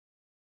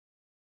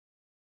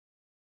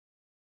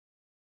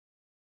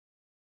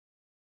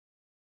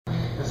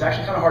it's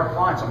actually kind of hard to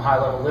find some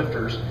high-level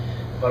lifters,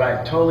 but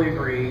I totally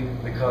agree,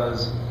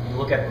 because you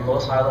look at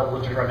most high-level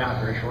lifters right now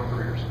have very short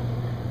careers,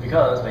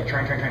 because they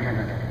train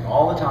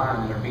all the time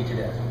and they're beat to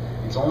death.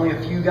 It's only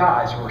a few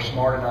guys who are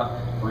smart enough.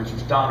 For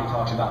instance, Donnie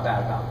talks about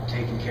that, about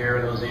taking care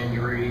of those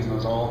injuries and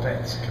those all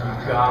things.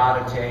 You've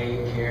got to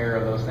take care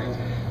of those things.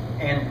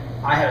 And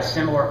I had a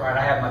similar,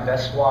 I had my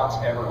best squats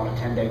ever on a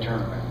 10-day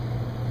tournament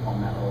on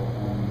that whole,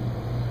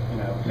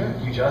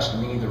 you just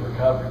need the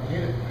recovery.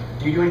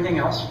 Do you do anything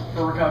else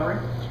for recovery?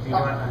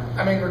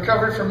 I mean,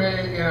 recovery for me,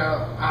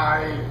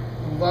 I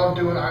love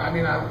doing, I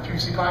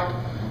PVC pipe.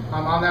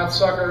 I'm on that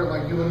sucker,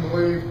 like you wouldn't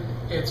believe.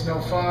 It's no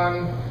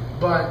fun,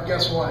 but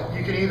guess what?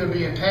 You can either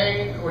be in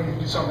pain or you can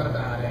do something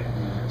about it.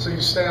 So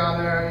you stay on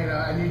there,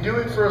 and you do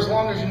it for as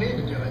long as you need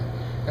to do it.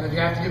 And if you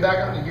have to get back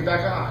on, you get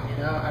back on,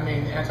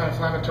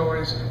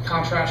 anti-inflammatories,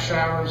 contrast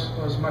showers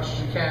as much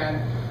as you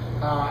can,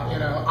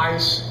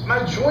 ice.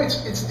 My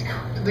joints, it's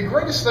the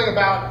greatest thing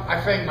about, I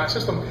think, my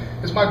system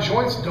is my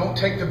joints don't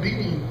take the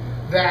beating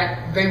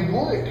that they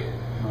would.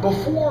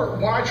 Before,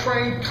 when I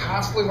trained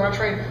constantly, when I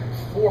trained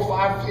 4 or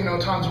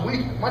 5 times a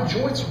week, my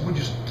joints would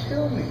just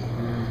kill me.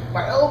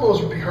 My elbows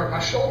would be hurt, my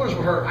shoulders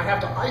would hurt. I'd have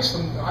to ice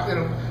them,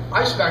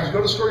 ice bags. You go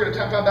to the store, get a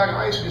 10-pound bag of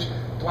ice, and just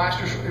blast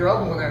your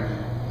elbow in there.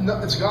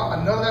 No, it's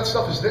gone. None of that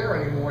stuff is there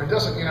anymore. It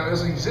doesn't, it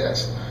doesn't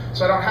exist.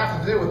 So I don't have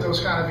to deal with those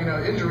kind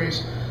of,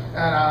 injuries.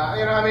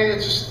 And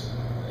it's just,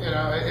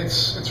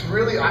 it's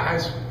really,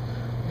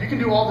 you can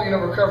do all the,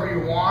 recovery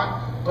you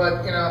want,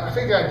 but I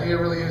think the idea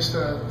really is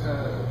to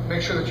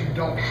make sure that you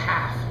don't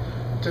have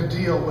to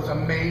deal with a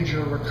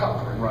major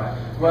recovery. Right.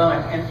 Well,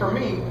 and for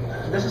me,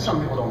 this is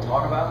something people don't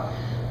talk about.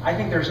 I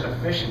think there's an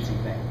efficiency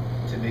thing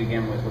to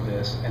begin with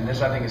this, and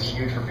this I think is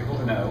huge for people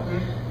to know.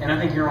 And I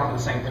think you're on the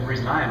same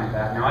reason I am with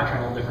that. Now I train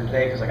a little different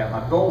today because I got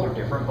my goals are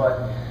different,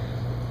 but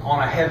on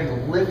a heavy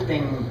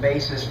lifting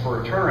basis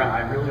for a tournament,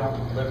 I really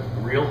don't lift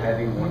real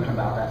heavy more than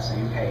about that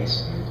same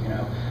pace.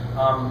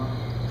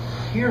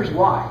 Here's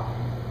why.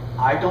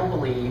 I don't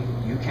believe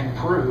you can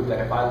prove that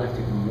if I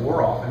lifted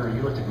more often, or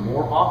you lifted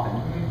more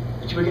often,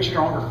 that you would get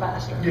stronger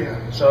faster. Yeah.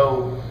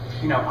 So,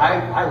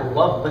 I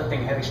love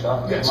lifting heavy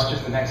stuff as much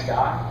as the next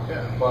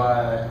guy,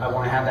 but I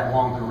want to have that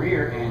long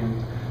career,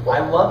 and I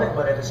love it,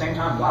 but at the same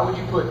time, why would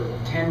you put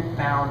 10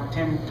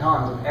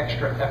 tons of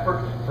extra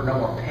effort for no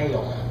more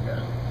payoff?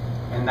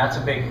 And that's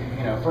a big,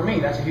 for me,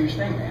 that's a huge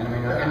thing, man.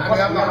 And plus,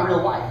 you got a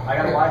real life. I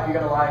got a life, you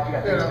got a life, you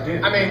got things to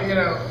do.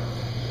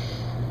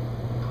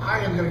 I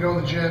am going to go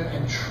in the gym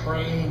and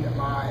train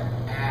my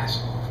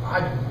ass off. I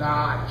do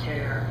not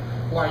care.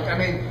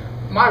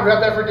 My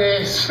rep effort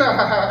days,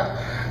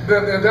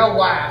 they'll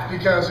laugh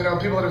because,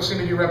 people that have seen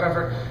me do rep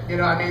effort,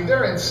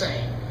 they're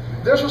insane.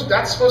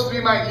 That's supposed to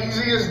be my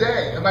easiest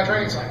day of my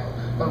training cycle.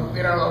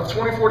 Of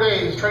 24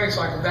 days training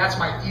cycle, that's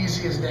my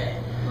easiest day.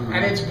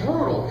 And it's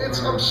brutal. It's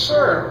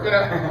absurd.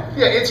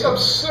 It's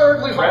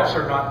absurdly hard. Reps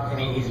are not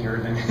any easier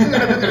than.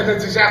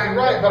 That's exactly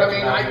right. But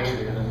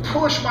I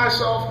push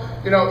myself.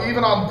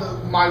 Even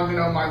on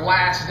my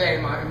last day,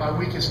 my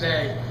weakest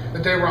day, the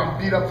day where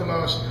I'm beat up the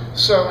most.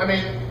 So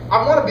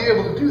I want to be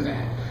able to do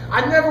that.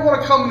 I never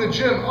want to come in the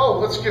gym. Oh,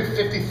 let's give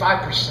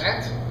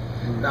 55%.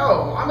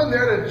 No, I'm in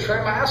there to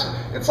train my ass off.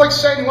 It's like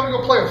saying you want to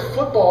go play a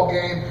football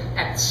game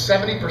at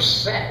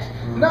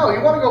 70%. No,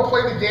 you want to go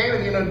play the game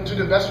and to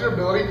the best of your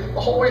ability the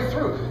whole way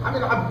through.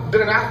 I've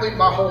been an athlete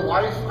my whole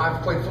life.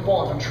 I've played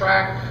football, I've done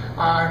track,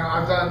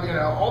 I've done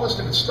all this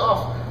different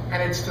stuff.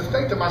 And it's to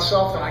think to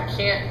myself that I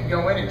can't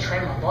go in and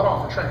train my butt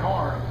off or train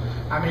hard.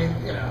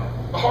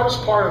 The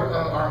hardest part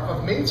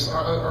of meets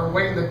are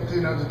waiting to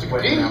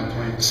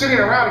compete, sitting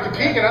around and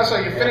competing. So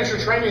you finish your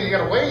training and you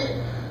got to wait.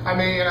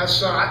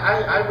 So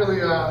I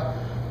really,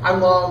 I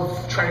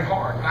love training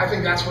hard. And I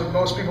think that's what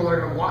most people that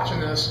are watching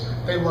this,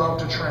 they love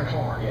to train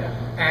hard. Yeah.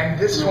 And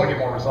this is want to get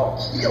more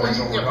results.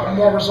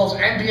 More results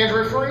and be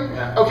injury free.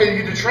 Yeah. Okay,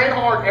 you get to train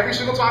hard every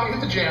single time you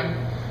hit the gym.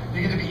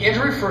 You get to be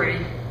injury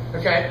free.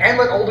 Okay, and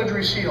let old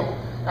injuries heal.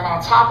 And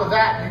on top of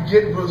that,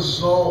 you get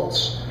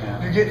results.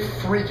 Yeah. You get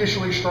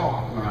freakishly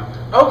strong. Right.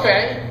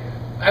 Okay,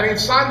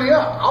 sign me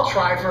up. I'll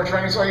try it for a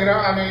training. So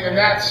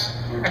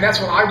and that's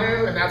what I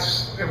do, and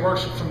it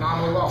works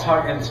phenomenally well.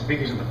 And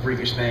speaking of the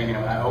freakish thing,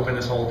 I opened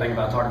this whole thing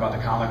about talking about the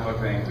comic book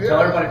thing. Tell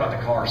everybody about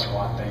the car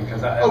squat thing,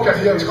 because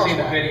you've seen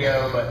the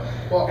video, but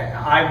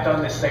I've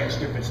done this same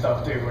stupid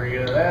stuff too,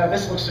 where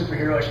this looks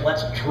superhero-ish.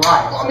 Let's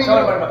try it. So tell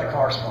everybody about the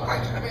car squat.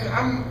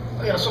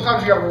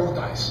 Sometimes you gotta roll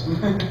the dice.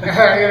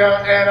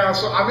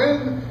 So I'm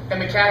in a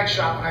mechanic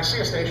shop and I see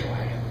a station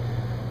wagon.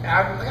 And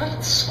I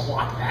can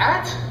squat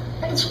that.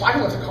 I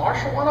can lift the car,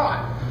 sure, why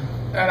not?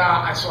 And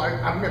I'm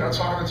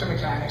talking to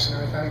mechanics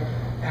and everything.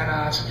 And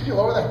I said, can you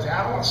lower that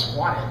down? I want to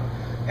squat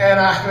it.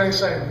 And they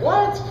say,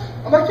 what?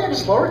 I'm like, yeah,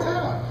 just lower it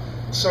down.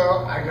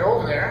 So I go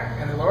over there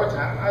and they lower it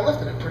down and I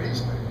lifted it pretty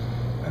easily.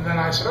 And then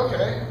I said,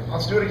 okay,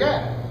 let's do it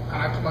again. And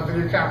I put my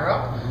video camera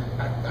up.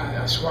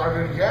 I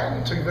squatted it again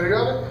and took a video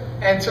of it.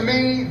 And to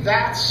me,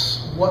 that's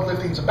what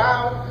lifting's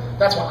about.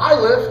 That's what I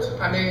lift.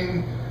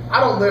 I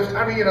don't lift.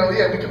 I mean, you know,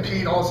 yeah, we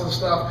compete, all this other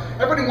stuff.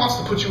 Everybody wants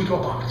to put you into a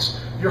box.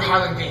 You're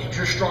Highland Games,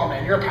 you're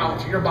strongman, you're a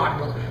powerlifter, you're a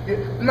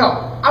bodybuilder.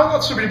 No, I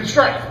want superhuman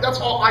strength. That's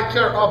all I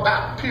care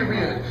about,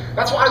 period.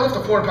 That's why I lift a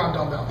 400-pound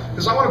dumbbell,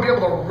 because I want to be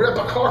able to rip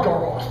a car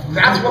door off.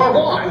 That's what I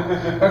want,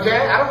 okay?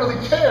 I don't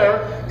really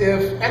care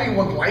if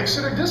anyone likes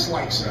it or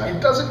dislikes it. It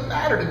doesn't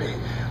matter to me.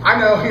 I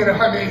know, you know,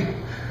 I mean,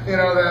 you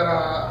know, that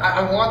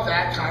I want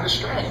that kind of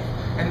strength.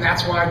 And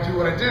that's why I do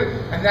what I do.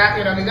 And that,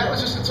 you know, I mean, that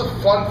was just, it's a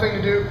fun thing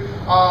to do.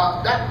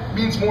 That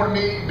means more to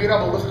me, being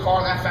able to lift a car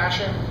in that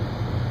fashion,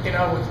 you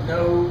know, with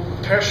no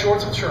pair of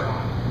shorts and shirt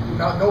on.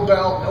 No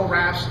belt, no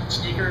wraps,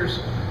 sneakers,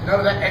 none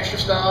of that extra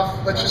stuff.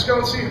 Let's just go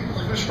and see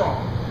if you're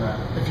strong.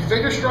 If you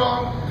think you're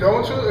strong, go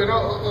into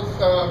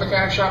a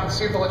mechanic shop and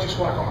see if they'll let you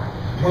squat a car.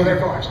 One of their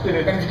cars.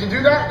 And if you can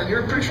do that, then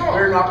you're pretty strong.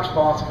 We're not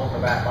responsible for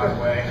that, by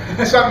the way.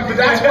 But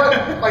that's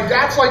what, like,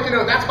 that's like, you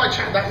know, that's my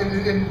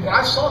challenge. And when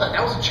I saw that,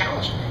 that was a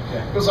challenge to me.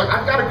 It was like,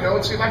 I've got to go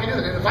and see if I can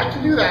do that. And if I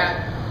can do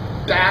that,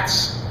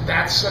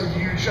 that's a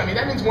huge, I mean,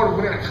 that means more to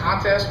winning a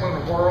contest,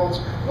 winning the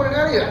worlds, winning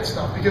any of that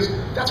stuff, because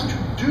that's what you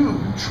do.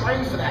 You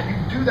train for that.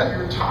 You do that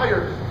your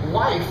entire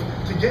life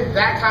to get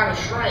that kind of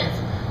strength,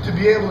 to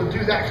be able to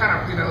do that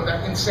kind of, you know,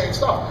 that insane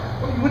stuff.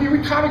 When you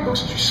read comic books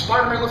and you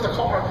Spider-Man lift a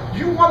car,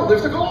 you want to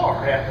lift a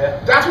car.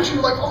 That's what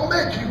you're like, oh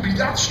man, can you be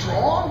that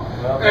strong?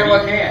 Well, maybe you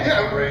can.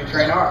 Yeah, you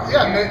train hard.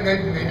 Yeah,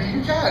 maybe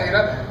you can, you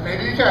know,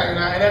 maybe you can, you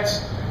know, and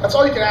that's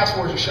all you can ask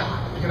for is a shot.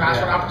 You can ask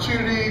for an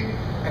opportunity,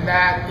 and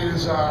that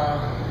is,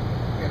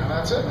 you know,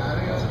 that's it,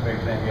 man. That's a big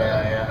thing,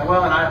 yeah.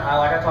 Well, and I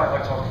like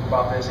talking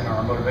about this in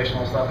our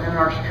motivational stuff and in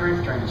our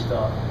strength training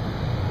stuff.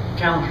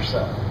 Challenge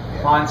yourself.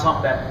 Find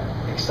something that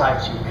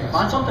excites you, and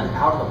find something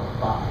out of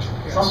the box.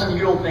 Something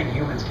you don't think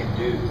humans can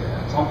do.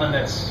 Something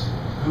that's,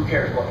 who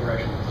cares what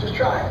direction it is. Just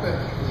try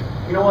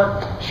it. You know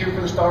what? Shoot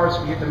for the stars.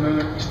 You hit the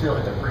moon, you still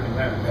hit the freaking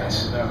moon.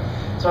 Yes.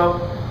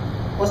 So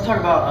let's talk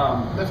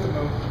about lift the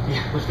moon.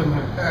 Yeah, lift the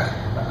moon.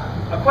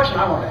 A question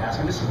I wanted to ask,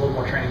 and this is a little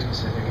more training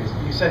specific, is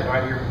you said, all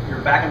right, your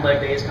back and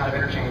leg day is kind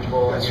of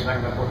interchangeable, and you're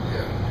talking about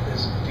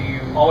do you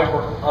always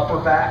work upper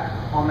back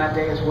on that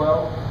day as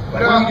well?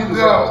 Like when you do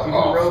the rows, do you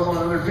do the rows on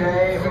another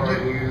day, or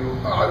do you?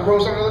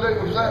 Rows on another day?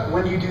 What is that?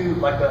 When you do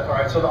like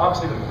obviously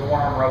the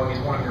one arm row is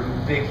one of your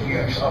big,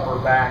 huge upper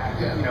back,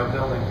 you know,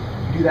 building.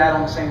 You do that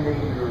on the same day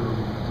your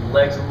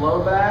legs and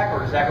low back, or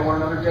does that go on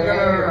another day?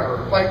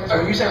 No. Like, so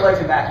when you say legs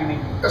and back, you mean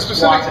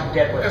squats and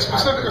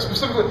deadlifts?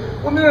 Specifically,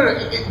 well, no.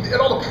 It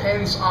all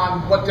depends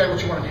on what day,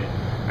 what you want to do.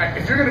 Right,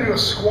 if you're going to do a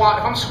squat,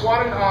 if I'm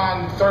squatting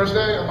on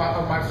Thursday of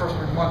my first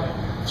week, Monday,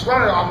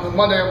 squatting on the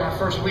Monday of my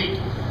first week,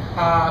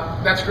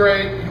 that's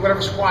great. You do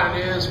whatever squat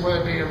it is,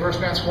 whether it be a reverse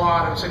man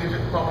squat, a sitting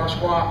bar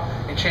squat,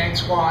 a chain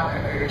squat,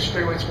 a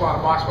straight weight squat,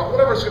 a box squat,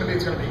 whatever it's going to be,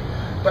 it's going to be.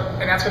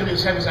 And that's going to be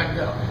as heavy as I can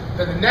go.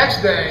 Then the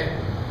next day,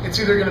 it's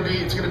going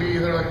to be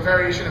either like a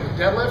variation of a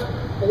deadlift,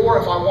 or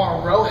if I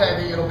want to row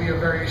heavy, it'll be a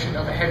variation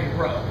of a heavy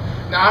row.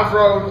 Now I've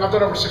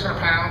done over 600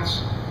 pounds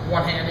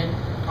one-handed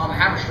on the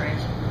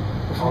hamstrings.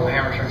 On the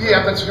hamstring? Yeah,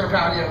 I've done 600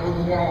 pounds,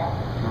 with one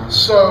arm.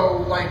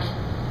 So like,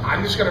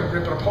 I'm just gonna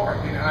rip it apart,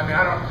 you know. I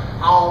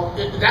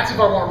mean, that's if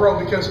I want to row,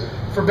 because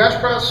for bench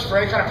press, for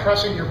any kind of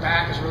pressing, your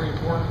back is really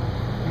important.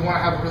 You want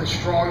to have a really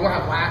strong, you want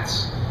to have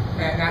lats,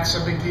 and that's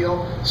a big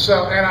deal.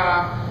 So, and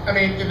I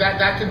mean,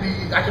 that can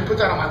be, I can put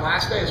that on my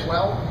last day as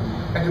well,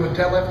 and do a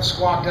deadlift, a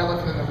squat,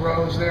 deadlift, and then the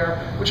rows there.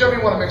 Whichever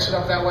you want to mix it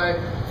up that way.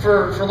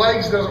 For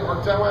legs, it doesn't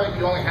work that way.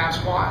 You only have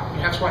squat.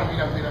 You have squat, you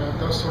have, you know,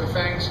 those sort of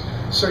things.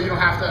 So you don't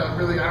have to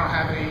really, I don't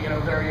have any, you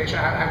know, variation.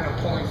 I have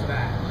no pulling for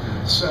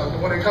that. So,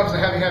 but when it comes to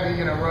heavy,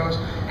 you know, rows,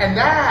 and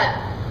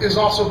that is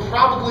also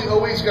probably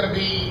always going to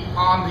be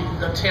on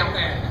the tail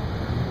end,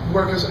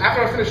 because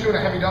after I finish doing a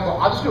heavy dumbbell,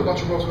 I'll just do a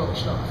bunch of rows of other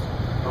stuff.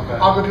 Okay.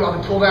 I'll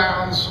do pull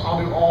downs.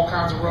 I'll do all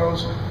kinds of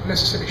rows,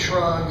 Mississippi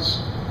shrugs.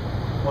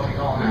 What do you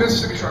call them?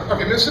 Mississippi shrug.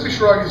 Okay, Mississippi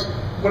shrug is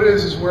what it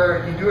is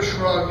where you do a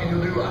shrug and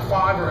you'll do a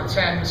 5 or a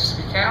 10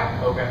 Mississippi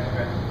count. Okay.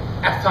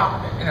 At the top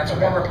of it, and that's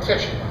one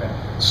repetition. Okay.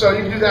 So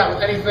you can do that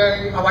with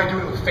anything. I like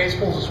doing it with face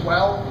pulls as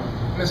well.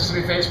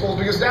 Mississippi face pulls,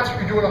 because that's what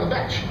you're doing on the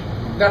bench.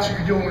 That's what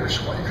you're doing when you're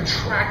squat. You're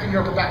contracting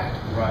your upper back.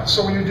 Right.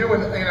 So when you're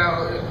doing, you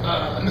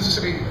know, a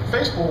Mississippi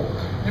face pull,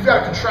 you've got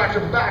to contract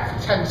your upper back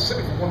for 10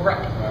 Mississippi for one rep.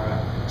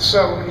 Right.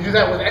 So when you do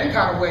that with any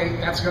kind of weight,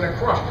 that's going to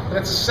crush. But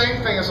it's the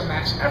same thing as a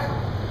max effort.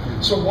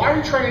 So why are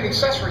you training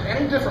accessory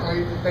any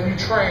differently than you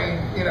train,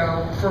 you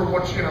know, for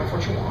what you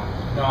want?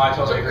 No, I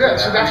totally agree. Yeah,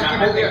 with that. so that's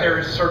I think there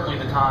is certainly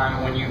the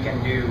time when you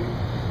can do.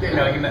 You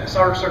know,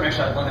 certain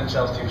exercises lend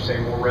themselves to, say,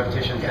 more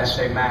repetitions than,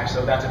 say, max,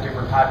 so that's a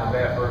different type of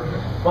effort.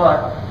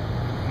 But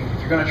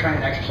if you're going to train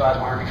an exercise,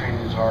 why aren't you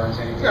training as hard as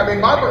anything? Yeah, I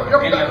mean,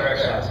 any other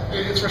exercise?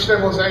 It's for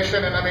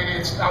stabilization, and I mean,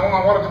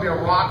 I want it to be a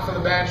rock for the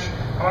bench.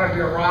 I want it to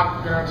be a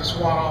rock, you know, to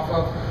squat off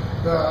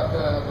of.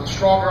 The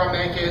stronger I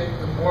make it,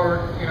 the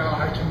more, you know,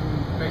 I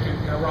can make it,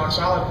 you know, rock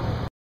solid.